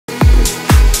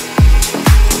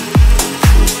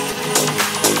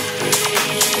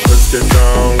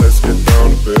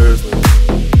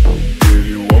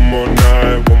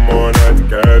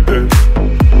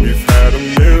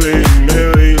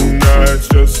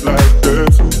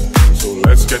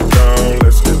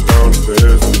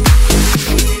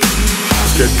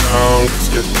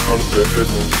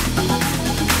business.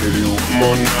 Give you one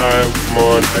more night,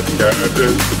 got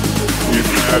this.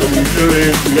 We've had a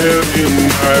million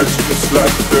nights just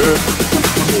like this.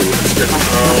 So let's get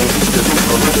down to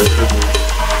business.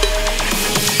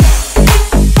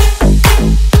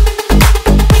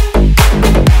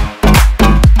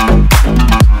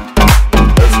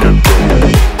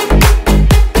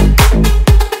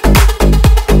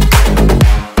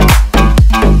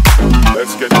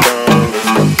 Let's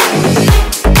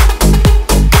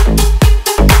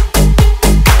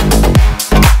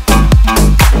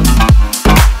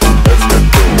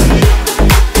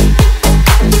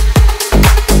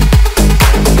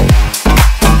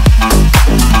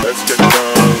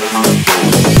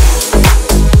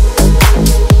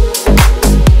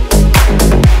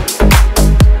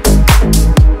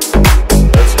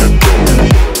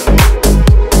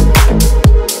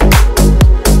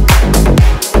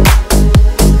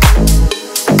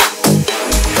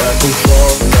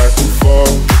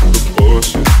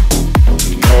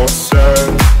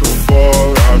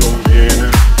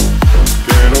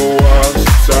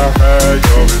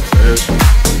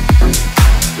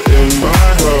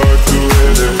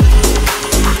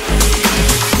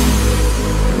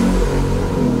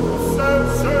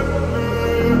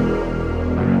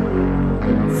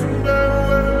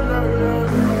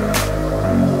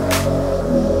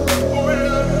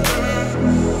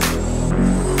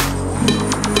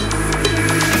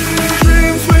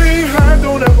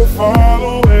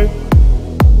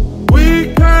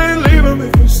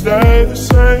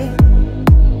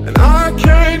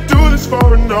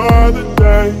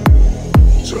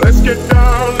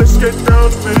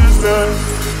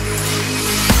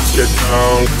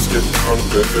get down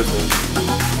to business.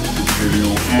 Give you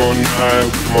one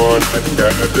more night,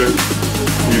 got this.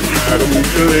 We've had a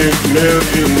million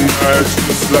nights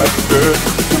just like this.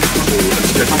 So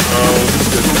let's get down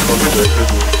to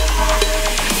business.